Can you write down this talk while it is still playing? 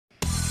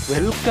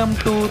Welcome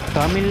to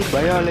Tamil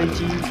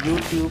Biology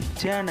YouTube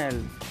channel.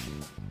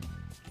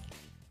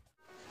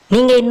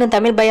 நீங்க இன்னும்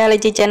Tamil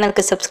biology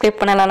சேனலுக்கு சப்ஸ்கிரைப்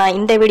பண்ணலனா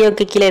இந்த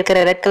வீடியோக்கு கீழே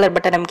இருக்கிற ரெட் கலர்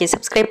பட்டன் அமைக்கி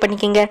சப்ஸ்கிரைப்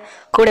பண்ணிக்கங்க.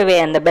 கூடவே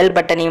அந்த பெல்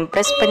பட்டனையும்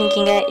பிரஸ்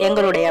பண்ணிக்கங்க.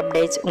 எங்களுடைய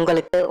அப்டேட்ஸ்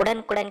உங்களுக்கு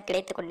உடனுக்குடன்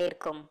கிடைத்துக் கொண்டே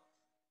இருக்கும்.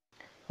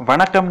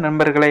 வணக்கம்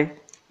நண்பர்களே.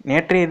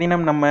 நேற்றைய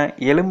தினம் நம்ம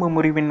எலும்பு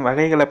முறிவின்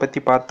வகைகளை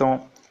பற்றி பார்த்தோம்.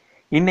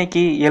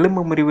 இன்னைக்கு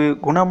எலும்பு முறிவு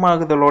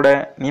குணமாகுதலோட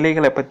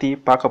நிலைகளை பற்றி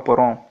பார்க்க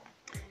போகிறோம்.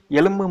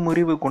 எலும்பு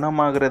முறிவு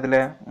குணமாகிறதுல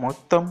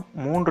மொத்தம்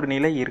 3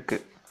 நிலை இருக்கு.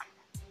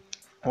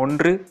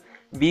 1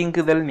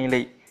 வீங்குதல்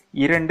நிலை,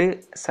 2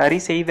 சரி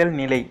செய்தல்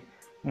நிலை,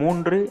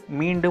 3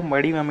 மீண்டும்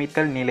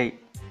வடிவமைத்தல் நிலை.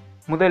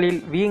 முதலில்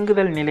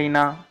வீங்குதல்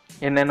நிலைனா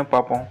என்னன்னு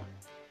பார்ப்போம்.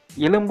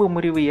 எலும்பு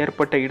முறிவு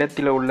ஏற்பட்ட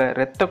இடத்தில் உள்ள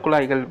இரத்த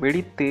குழாய்கள்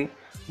வெடித்து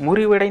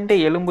முறிவடைந்த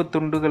எலும்பு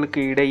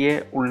துண்டுகளுக்கு இடையே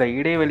உள்ள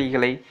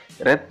இடைவெளிகளை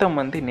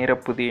இரத்தம்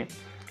நிரப்புது.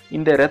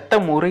 இந்த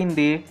இரத்தம்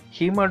உறைந்து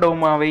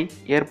ஹீமடோமாவை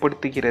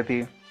ஏற்படுத்துகிறது.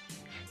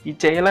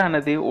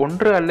 இச்செயலானது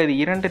 1 அல்லது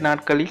 2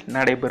 நாட்களில்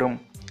நடைபெறும்.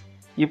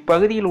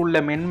 இப்பகுதியில் உள்ள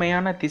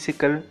மென்மையான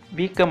திசுக்கள்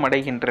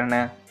வீக்கமடைகின்றன.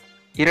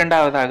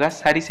 இரண்டாவதாக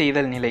சரி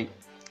செய்தல் நிலை.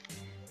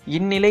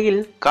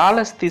 இந்நிலையில்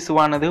காலஸ்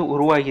திசுவானது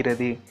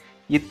உருவாகிறது.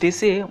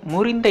 இத்திசு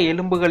முறிந்த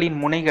எலும்புகளின்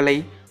முனைகளை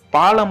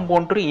பாலம்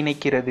போன்று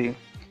இணைக்கிறது.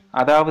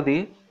 அதாவது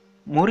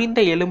முறிந்த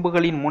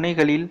எலும்புகளின்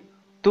முனைகளில்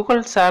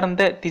துகள்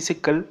சார்ந்த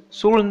திசுக்கள்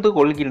சூழ்ந்து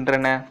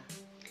கொள்கின்றன.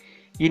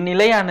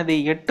 இந்நிலையானது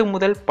 8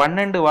 முதல்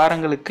 12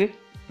 வாரங்களுக்கு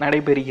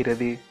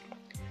நடைபெறுகிறது.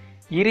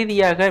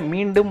 இறுதியாக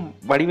மீண்டும்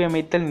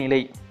வடிவமைத்தல் நிலை.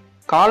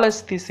 காலஸ்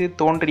திசு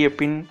தோன்றிய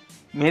பின்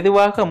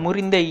மெதுவாக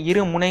முறிந்த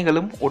இரு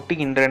முனைகளும்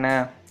ஒட்டுகின்றன.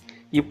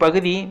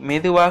 இப்பகுதி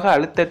மெதுவாக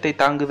அழுத்தத்தை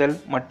தாங்குதல்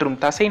மற்றும்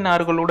தசை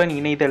நார்களுடன்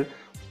இணைதல்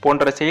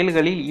போன்ற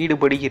செயல்களில்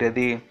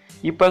ஈடுபடுகிறது.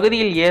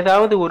 இப்பகுதியில்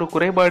ஏதாவது ஒரு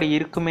குறைபாடு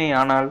இருக்குமே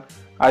ஆனால்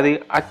அது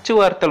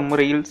அச்சுவார்த்தல்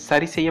முறையில்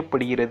சரி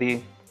செய்யப்படுகிறது.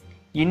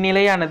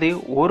 இந்நிலையானது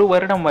 1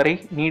 வருடம் வரை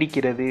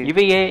நீடிக்கிறது.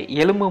 இவையே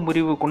எலும்பு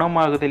முறிவு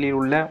குணமாகுதலில்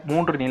உள்ள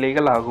 3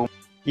 நிலைகள் ஆகும்.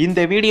 இந்த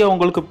வீடியோ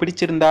உங்களுக்கு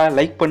பிடிச்சிருந்தா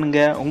லைக் பண்ணுங்க,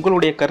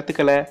 உங்களுடைய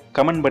கருத்துக்களை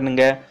கமெண்ட்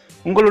பண்ணுங்க,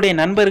 உங்களுடைய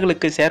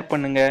நண்பர்களுக்கு ஷேர்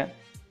பண்ணுங்க.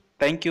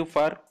 தேங்க்யூ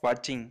ஃபார்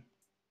வாட்சிங்.